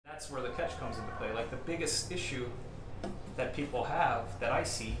that's where the catch comes into play. Like the biggest issue that people have, that I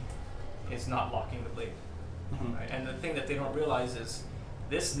see, is not locking the blade. Right? And the thing that they don't realize is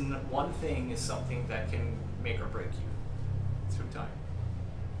this one thing is something that can make or break you through time.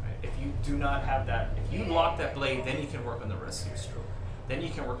 Right? If you do not have that, if you lock that blade, then you can work on the rest of your stroke. Then you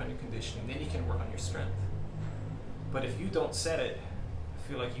can work on your conditioning. Then you can work on your strength. But if you don't set it,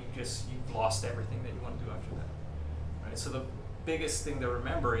 I feel like you've lost everything that you want to do after that. Right? So the biggest thing to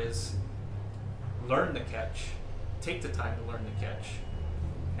remember is learn the catch, take the time to learn the catch,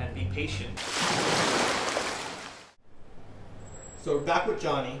 and be patient. So we're back with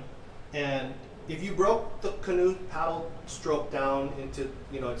Johnny, and if you broke the canoe paddle stroke down into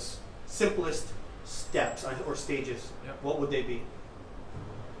its simplest steps or stages, what would they be?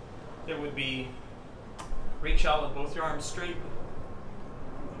 It would be reach out with both your arms straight,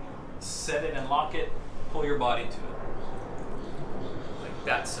 set it and lock it, pull your body to it. Like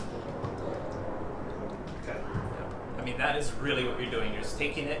that simple. Okay. I mean, that is really what you're doing. You're just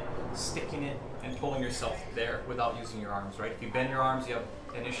taking it, sticking it, and pulling yourself there without using your arms, right? If you bend your arms, you have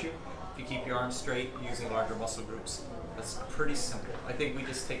an issue. If you keep your arms straight using larger muscle groups, that's pretty simple. I think we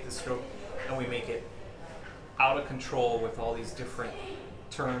just take the stroke and we make it out of control with all these different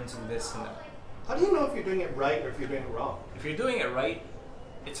turns and this and that. How do you know if you're doing it right or if you're doing it wrong? If you're doing it right,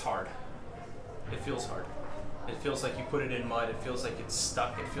 it's hard. It feels hard. It feels like you put it in mud. It feels like it's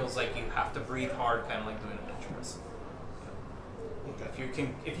stuck. It feels like you have to breathe hard, kind of like doing a bench press. Okay.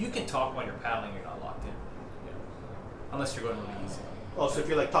 If you can talk when you're paddling, you're not locked in. Yeah. Unless you're going really easy. Oh, so if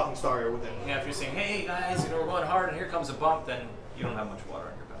you're like talking story or within. Yeah, if you're saying, hey guys, we're going hard and here comes a bump, then you don't have much water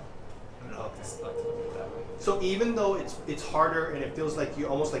on your paddle. I don't know, just like to look at it that way. So even though it's harder and it feels like you're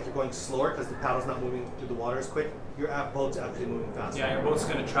almost like you're going slower because the paddle's not moving through the water as quick, your boat's actually moving faster. Yeah, your boat's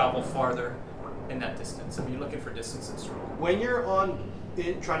going to travel farther in that distance. I mean, you're looking for distance in stroke. When you're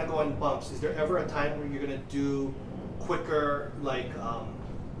trying to go on bumps, is there ever a time where you're going to do quicker, like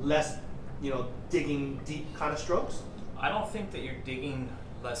less, digging deep kind of strokes? I don't think that you're digging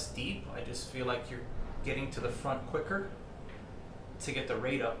less deep. I just feel like you're getting to the front quicker to get the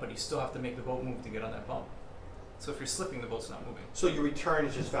rate up, but you still have to make the boat move to get on that bump. So if you're slipping, the boat's not moving. So your return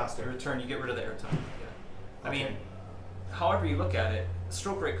is just faster? Your return, you get rid of the air time. Yeah. Okay. I mean, however you look at it, the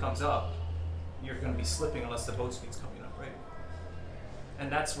stroke rate comes up, you're going to be slipping unless the boat speed's coming up, right?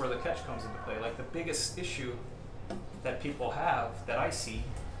 And that's where the catch comes into play. Like the biggest issue that people have, that I see,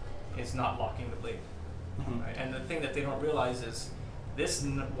 is not locking the blade. Right? And the thing that they don't realize is this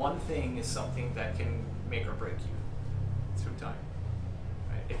one thing is something that can make or break you through time.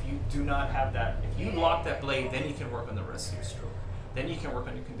 Right? If you do not have that, if you lock that blade, then you can work on the rest of your stroke. Then you can work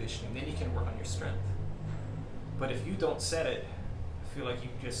on your conditioning. Then you can work on your strength. But if you don't set it, I feel like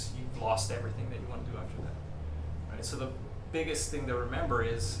you've lost everything that you want to do after that. Right? So the biggest thing to remember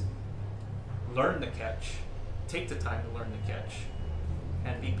is learn the catch, take the time to learn the catch,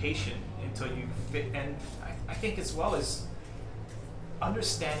 and be patient until you fit. And I think as well as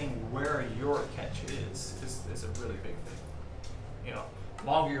understanding where your catch is a really big thing.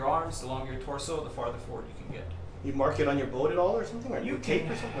 Longer your arms, the longer your torso, the farther forward you can get. You mark it on your boat at all or something? Or you tape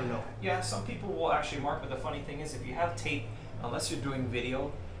or something, or no? Yeah, some people will actually mark, but the funny thing is if you have tape, unless you're doing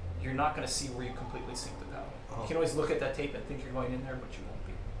video, you're not going to see where you completely sink the paddle. You can always look at that tape and think you're going in there, but you won't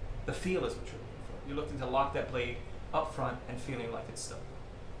be. The feel is what you're looking for. You're looking to lock that blade up front and feeling like it's stuck.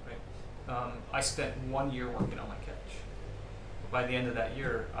 Right? I spent 1 year working on my catch. By the end of that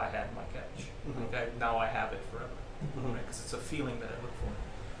year, I had my catch. Now I have it forever. Right? Because it's a feeling that I look for.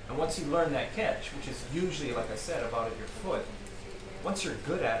 And once you learn that catch, which is usually, like I said, about at your foot, once you're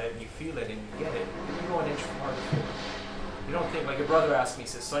good at it and you feel it and you get it, you go an inch farther forward. You don't think, like your brother asked me, he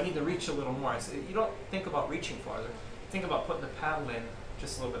says, so I need to reach a little more. I said, you don't think about reaching farther. Think about putting the paddle in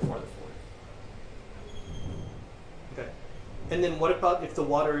just a little bit farther forward. Okay. And then what about if the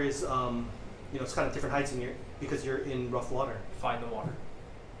water is, it's kind of different heights because you're in rough water? Find the water.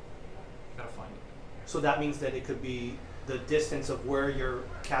 You gotta find it. So that means that it could be the distance of where your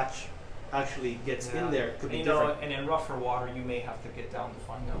catch actually gets in there could be different. And in rougher water, you may have to get down to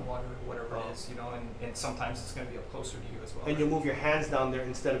find that water, whatever it is, and sometimes it's going to be up closer to you as well. And you move your hands down there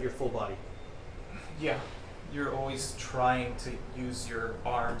instead of your full body. Yeah, you're always trying to use your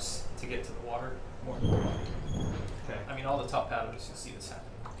arms to get to the water more than your body. Okay. I mean, all the top paddlers, you'll see this happen.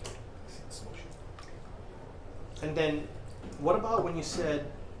 You see this motion. And then, what about when you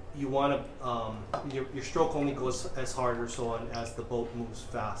said you want to, your stroke only goes as hard or so on as the boat moves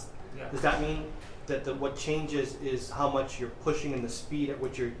fast? Yeah. Does that mean that what changes is how much you're pushing and the speed at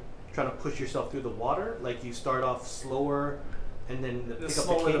which you're trying to push yourself through the water? Like you start off slower and then pick up the cadence? The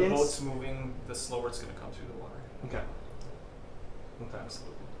slower the boat's moving, the slower it's going to come through the water. Okay. Okay.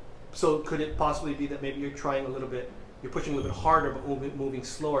 Absolutely. So could it possibly be that maybe you're trying a little bit, you're pushing a little bit harder, but moving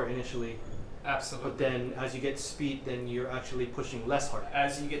slower initially? Absolutely. But then as you get speed, then you're actually pushing less hard.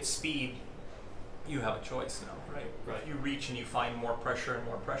 As you get speed, you have a choice now, right? Right. You reach and you find more pressure and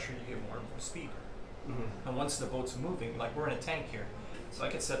more pressure, you get more and more speed. Mm-hmm. And once the boat's moving, like we're in a tank here, so I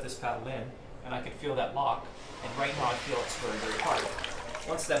could set this paddle in and I could feel that lock, and right now I feel it's very, very hard.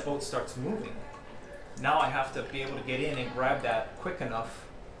 Once that boat starts moving, now I have to be able to get in and grab that quick enough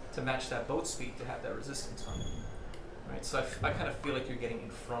to match that boat speed to have that resistance on it. Right? So I kind of feel like you're getting in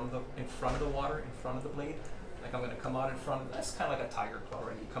front of the water, in front of the blade. Like I'm going to come out in front of, that's kind of like a tiger claw,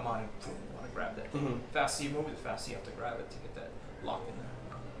 right? You come on and boom, you want to grab that. Mm-hmm. The faster you move, the faster you have to grab it to get that lock in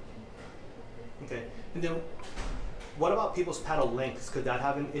there. Okay. And then what about people's paddle lengths? Could that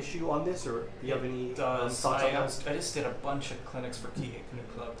have an issue on this, or do you have any thoughts on that? I just did a bunch of clinics for Puakea Canoe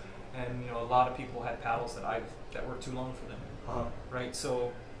Club, and a lot of people had paddles that were too long for them. Uh-huh. Right?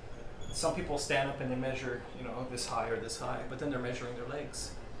 So some people stand up and they measure, this high or this high, but then they're measuring their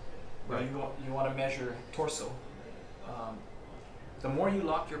legs. Right. You want to measure torso. The more you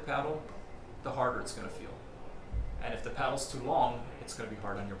lock your paddle, the harder it's going to feel. And if the paddle's too long, it's going to be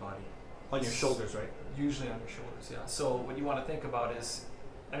hard on your body. On your shoulders, right? Usually on your shoulders, yeah. So what you want to think about is,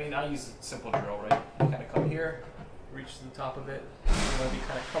 I use a simple drill, right? You kind of come here, reach to the top of it. You want to be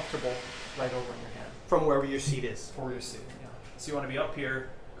kind of comfortable right over in your hand. From wherever your seat is. For your seat, yeah. So you want to be up here,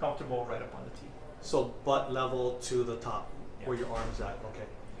 comfortable right up on the tee. So butt level to the top, Yeah. where your arm's at. Okay.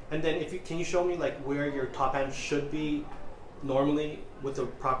 And then can you show me like where your top hand should be normally with a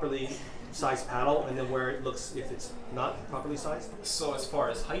properly sized paddle, and then where it looks if it's not properly sized? So as far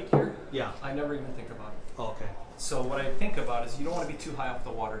as height here, Yeah. I never even think about it. Oh, okay. So what I think about is you don't want to be too high off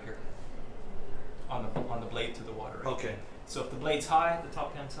the water here, on the blade to the water. Right? Okay. So if the blade's high, the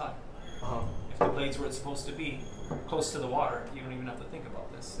top hand's high. Uh-huh. If the blade's where it's supposed to be, close to the water, you don't even have to think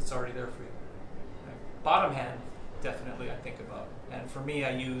about this. It's already there for you. Right? Bottom hand, definitely I think about. And for me,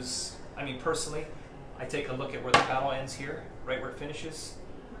 personally, I take a look at where the paddle ends here, right where it finishes,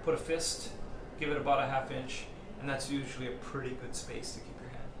 put a fist, give it about a ½ inch, and that's usually a pretty good space to keep your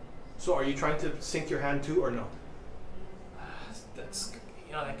hand. So are you trying to sink your hand too, or no? That's,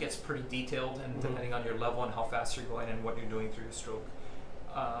 that gets pretty detailed, and Mm-hmm. depending on your level and how fast you're going and what you're doing through your stroke.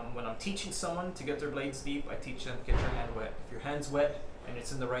 When I'm teaching someone to get their blades deep, I teach them to get your hand wet. If your hand's wet and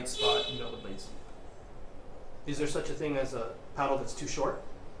it's in the right spot, you know the blade's deep. Is there such a thing as a paddle that's too short?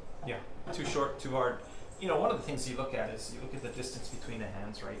 Yeah, too short, too hard. One of the things you look at is you look at the distance between the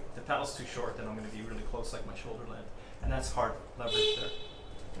hands, right? If the paddle's too short, then I'm going to be really close, like my shoulder length, and that's hard leverage there.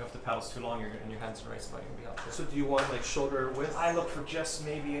 If the paddle's too long, and your hand's in the right spot, you're going to be out there. So do you want like shoulder width? I look for just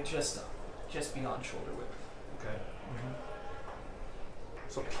beyond shoulder width. Okay. Mm-hmm.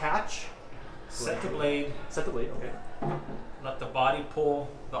 So catch. Set the blade. Set the blade. Okay. Let the body pull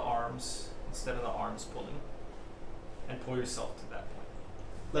the arms instead of the arms pulling, and pull yourself to that point.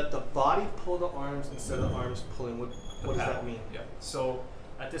 Let the body pull the arms instead of the arms pulling. What does that mean? Yeah. So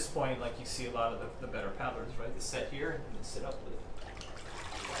at this point, like you see a lot of the better paddlers, right? They set here and they sit up with it.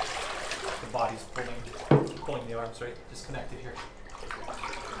 The body's pulling the arms, right? Just connected here.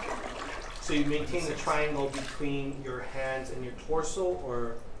 So you maintain the triangle between your hands and your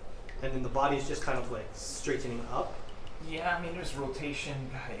torso, and then the body is just kind of like straightening up? Yeah, there's rotation.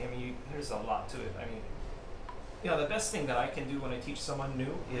 There's a lot to it. The best thing that I can do when I teach someone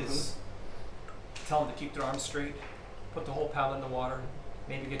new is tell them to keep their arms straight, put the whole paddle in the water,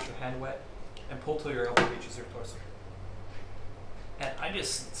 maybe get your hand wet, and pull till your elbow reaches your torso. And I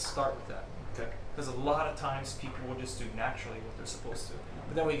just start with that. Okay. Because a lot of times people will just do naturally what they're supposed to.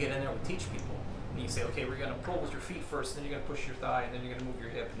 But then we get in there, we teach people, and you say, okay, we're going to pull with your feet first, then you're going to push your thigh, and then you're going to move your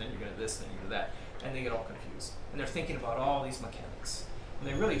hip, and then you're going to this, and then you're going to that. And they get all confused. And they're thinking about all these mechanics. And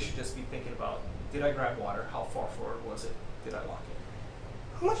they really should just be thinking about, did I grab water? How far forward was it? Did I lock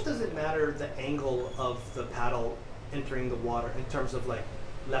it? How much does it matter the angle of the paddle entering the water in terms of like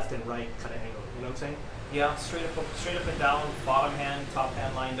left and right kind of angle? You know what I'm saying? Yeah, straight up and down, bottom hand, top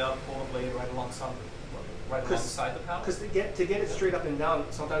hand lined up, pull the blade right alongside the paddle. Because to get it straight up and down,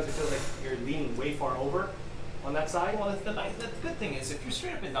 sometimes it feels like you're leaning way far over on that side. Well, the good thing is if you're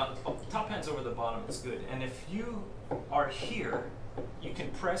straight up and down, top hand's over the bottom, it's good. And if you are here, you can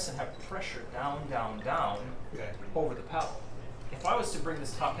press and have pressure down, down, down over the paddle. If I was to bring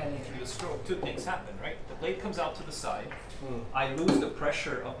this top hand in through the stroke, two things happen, right? The blade comes out to the side. I lose the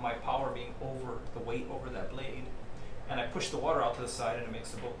pressure of my power being over the weight over that blade, and I push the water out to the side, and it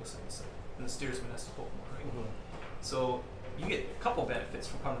makes the boat go side to side. And the steersman has to pull more, right? So you get a couple benefits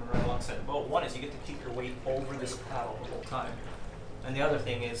from coming right alongside the boat. One is you get to keep your weight over this paddle the whole time, and the other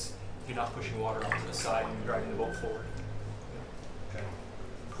thing is you're not pushing water out to the side and you're driving the boat forward. Okay.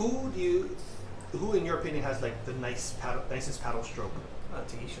 Who in your opinion has like the nicest paddle stroke?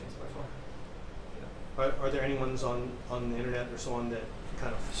 Tahitians by far. Yeah. Are there any ones on the internet or so on that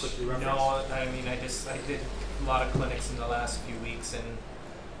kind of quickly reference? No, I mean I did a lot of clinics in the last few weeks, and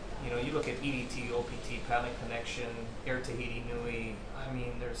you look at EDT, OPT, Paddling Connection, Air Tahiti Nui. I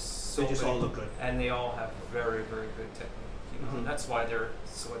mean, there's so they just many, all look good, and they all have very, very good technique. Mm-hmm. That's why they're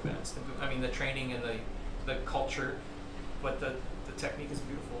so advanced. I mean, the training and the culture, but the technique is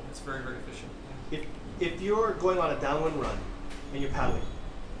beautiful. It's very, very efficient. If you're going on a downwind run and you're paddling,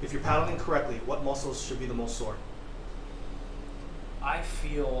 if you're paddling correctly, what muscles should be the most sore? I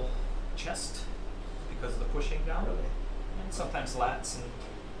feel chest because of the pushing down, Really? and sometimes lats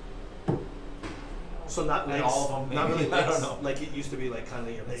and. So not legs, and all of them, maybe. not really legs, I don't know. like it used to be, like kind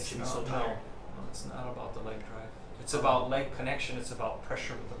of your legs should be so tired. No, it's not about the leg drive. It's about leg connection. It's about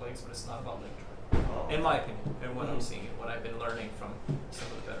pressure with the legs, but it's not about leg drive. Oh. In my opinion, and what I'm seeing, and what I've been learning from some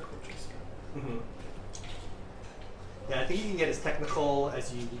of the better coaches. Mm-hmm. Yeah, I think you can get as technical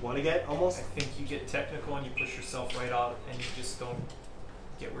as you want to get, almost. I think you get technical and you push yourself right out, and you just don't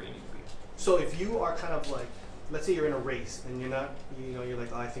get where you need to be. So if you are kind of like, let's say you're in a race and you're not, you're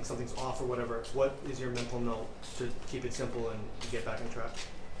like, oh, I think something's off or whatever. What is your mental note to keep it simple and get back on track?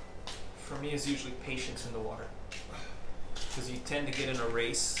 For me, it's usually patience in the water, because you tend to get in a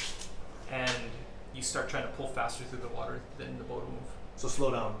race and you start trying to pull faster through the water than the boat will move. So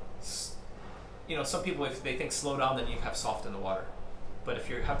slow down. Some people, if they think slow down, then you have soft in the water. But if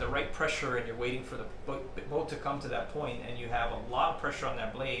you have the right pressure and you're waiting for the boat to come to that point, and you have a lot of pressure on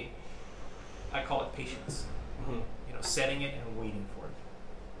that blade, I call it patience. Mm-hmm. Setting it and waiting for it.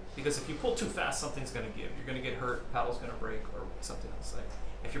 Because if you pull too fast, something's going to give. You're going to get hurt, paddle's going to break, or something else. Like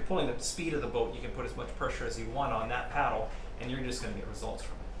if you're pulling the speed of the boat, you can put as much pressure as you want on that paddle, and you're just going to get results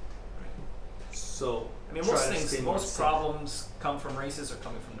from it. Right? So I mean, most problems come from races or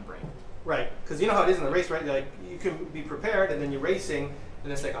coming from the brain. Right, because you know how it is in the race, right? Like you can be prepared, and then you're racing,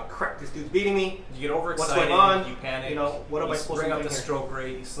 and it's like, oh crap, this dude's beating me. You get overexcited. What's going on? You panic. What am I supposed to do? Bring up here? the stroke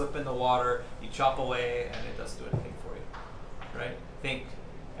rate. You slip in the water. You chop away, and it doesn't do anything for you. Right? Think,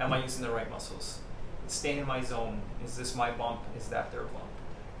 am I using the right muscles? Stay in my zone. Is this my bump? Is that their bump?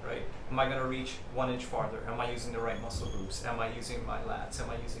 Right? Am I going to reach 1 inch farther? Am I using the right muscle groups? Am I using my lats? Am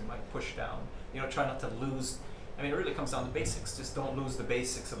I using my push down? Try not to lose. I mean, it really comes down to basics. Just don't lose the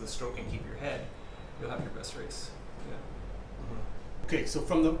basics of the stroke and keep your head. You'll have your best race. Yeah. Mm-hmm. Okay, so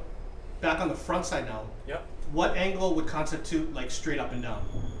from the back on the front side now. Yep. What angle would constitute like straight up and down?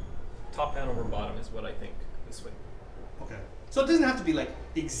 Top hand over bottom is what I think this way. Okay. So it doesn't have to be like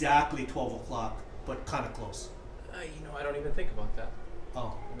exactly 12 o'clock, but kind of close. I don't even think about that.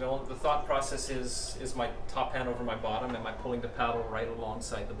 Oh. The thought process is my top hand over my bottom? Am I pulling the paddle right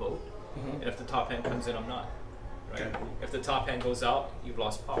alongside the boat? Mm-hmm. And if the top hand comes in, I'm not. Right? Okay. If the top hand goes out, you've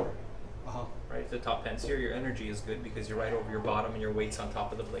lost power. Uh-huh. Right? If the top hand's here, your energy is good because you're right over your bottom and your weight's on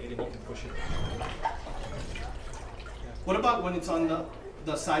top of the blade and you can push it. What about when it's on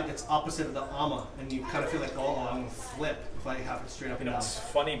the side that's opposite of the ama and you kind of feel like, oh, I'm going to flip if I have it straight up and down? It's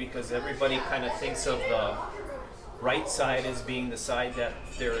funny because everybody kind of thinks of the right side as being the side that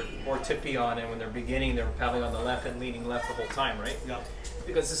they're more tippy on, and when they're beginning, they're paddling on the left and leaning left the whole time, right? Yeah.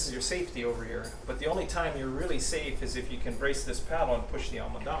 Because this is your safety over here. But the only time you're really safe is if you can brace this paddle and push the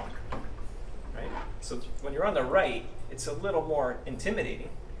ama down, right? So when you're on the right, it's a little more intimidating,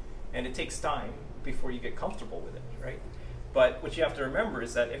 and it takes time before you get comfortable with it, right? But what you have to remember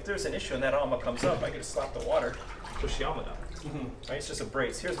is that if there's an issue and that ama comes up, I get to slap the water, push the ama down, right? It's just a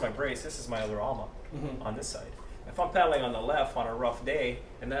brace. Here's my brace. This is my other ama on this side. If I'm paddling on the left on a rough day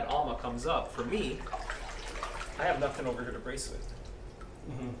and that ama comes up, for me, I have nothing over here to brace with.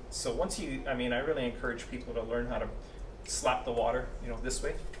 So once I really encourage people to learn how to slap the water, this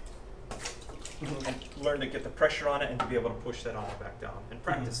way, and learn to get the pressure on it and to be able to push that ama back down and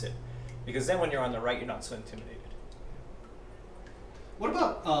practice it. Because then when you're on the right, you're not so intimidated. What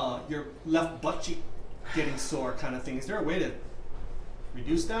about your left butt cheek getting sore kind of thing? Is there a way to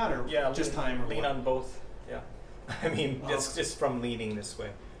reduce that, or just time? Or lean what? on both. Yeah, it's just from leaning this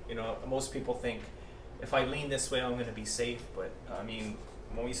way. Most people think if I lean this way, I'm going to be safe. But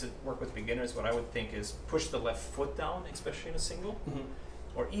when we used to work with beginners, what I would think is push the left foot down, especially in a single,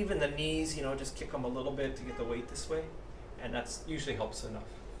 or even the knees. Just kick them a little bit to get the weight this way, and that's usually helps enough.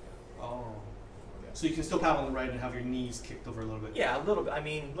 Oh. So you can still paddle on the right and have your knees kicked over a little bit? Yeah, a little bit.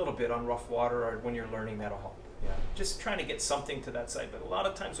 A little bit on rough water, or when you're learning, that'll help. Yeah. Just trying to get something to that side. But a lot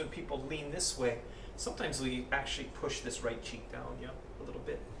of times when people lean this way, sometimes we actually push this right cheek down, a little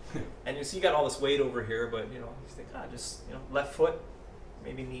bit. And you see you got all this weight over here, but you think, left foot,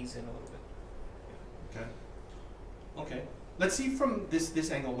 maybe knees in a little bit. Okay. Okay. Let's see from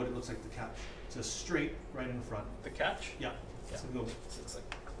this angle what it looks like, the catch. It's a straight right in front. The catch? Yeah. Yeah. So go. It looks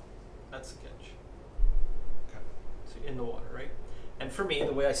like that's the catch. Okay. So you're in the water, right? And for me,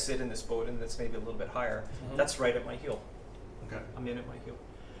 the way I sit in this boat, and that's maybe a little bit higher, that's right at my heel. Okay. I'm in at my heel.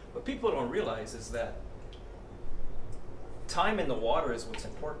 What people don't realize is that time in the water is what's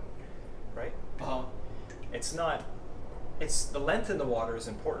important, right? It's not, it's the length in the water is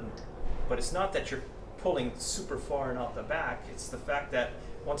important, but it's not that you're pulling super far and out the back. It's the fact that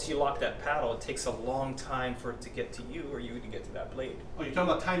once you lock that paddle, it takes a long time for it to get to you or you to get to that blade. Oh, you're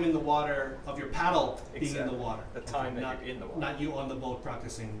talking about time in the water of your paddle being in the water. The time that you're in the water. Not you on the boat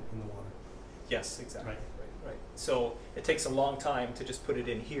practicing in the water. Yes, exactly. Right. So it takes a long time to just put it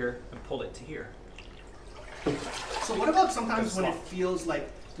in here and pull it to here. So what about sometimes when it feels like,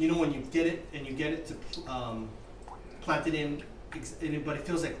 you know, when you get it and you get it to plant it in, but it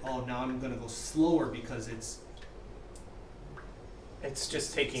feels like, oh, now I'm going to go slower because it's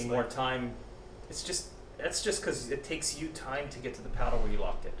just taking more time. That's just because it takes you time to get to the paddle where you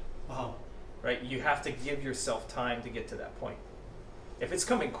locked it. Right? You have to give yourself time to get to that point. If it's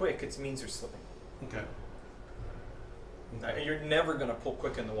coming quick, it means you're slipping. Okay. You're never going to pull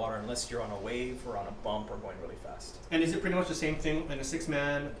quick in the water unless you're on a wave or on a bump or going really fast. And is it pretty much the same thing in a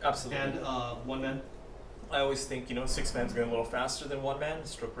 6-man Absolutely. And 1-man? I always think, 6-man's going a little faster than 1-man.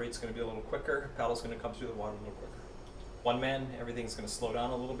 Stroke rate's going to be a little quicker. Paddle's going to come through the water a little quicker. 1-man, everything's going to slow down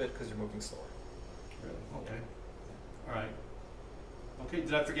a little bit because you're moving slower. Really? Okay. All right. Okay.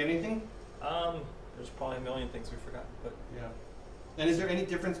 Did I forget anything? There's probably a million things we forgot, but yeah. And is there any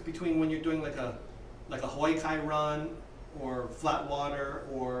difference between when you're doing like a Hawaii Kai run or flat water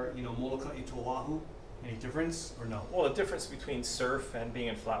or Molokai to Oahu? Any difference or no? Well, the difference between surf and being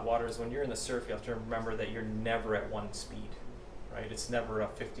in flat water is when you're in the surf, you have to remember that you're never at one speed, right? It's never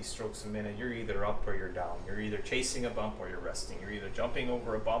up 50 strokes a minute. You're either up or you're down. You're either chasing a bump or you're resting. You're either jumping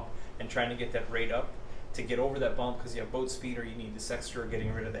over a bump and trying to get that rate up to get over that bump because you have boat speed, or you need this extra or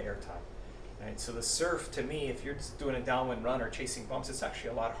getting rid of the air time. Right? So the surf, to me, if you're just doing a downwind run or chasing bumps, it's actually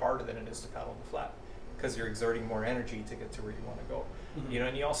a lot harder than it is to paddle in the flat because you're exerting more energy to get to where you want to go.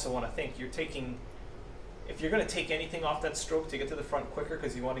 And you also want to think if you're going to take anything off that stroke to get to the front quicker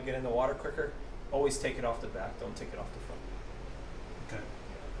because you want to get in the water quicker, always take it off the back. Don't take it off the front.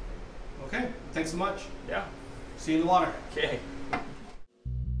 Okay. Okay. Thanks so much. Yeah. See you in the water. Okay.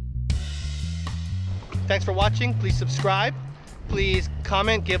 Thanks for watching. Please subscribe. Please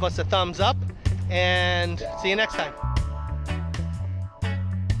comment, give us a thumbs up, and see you next time.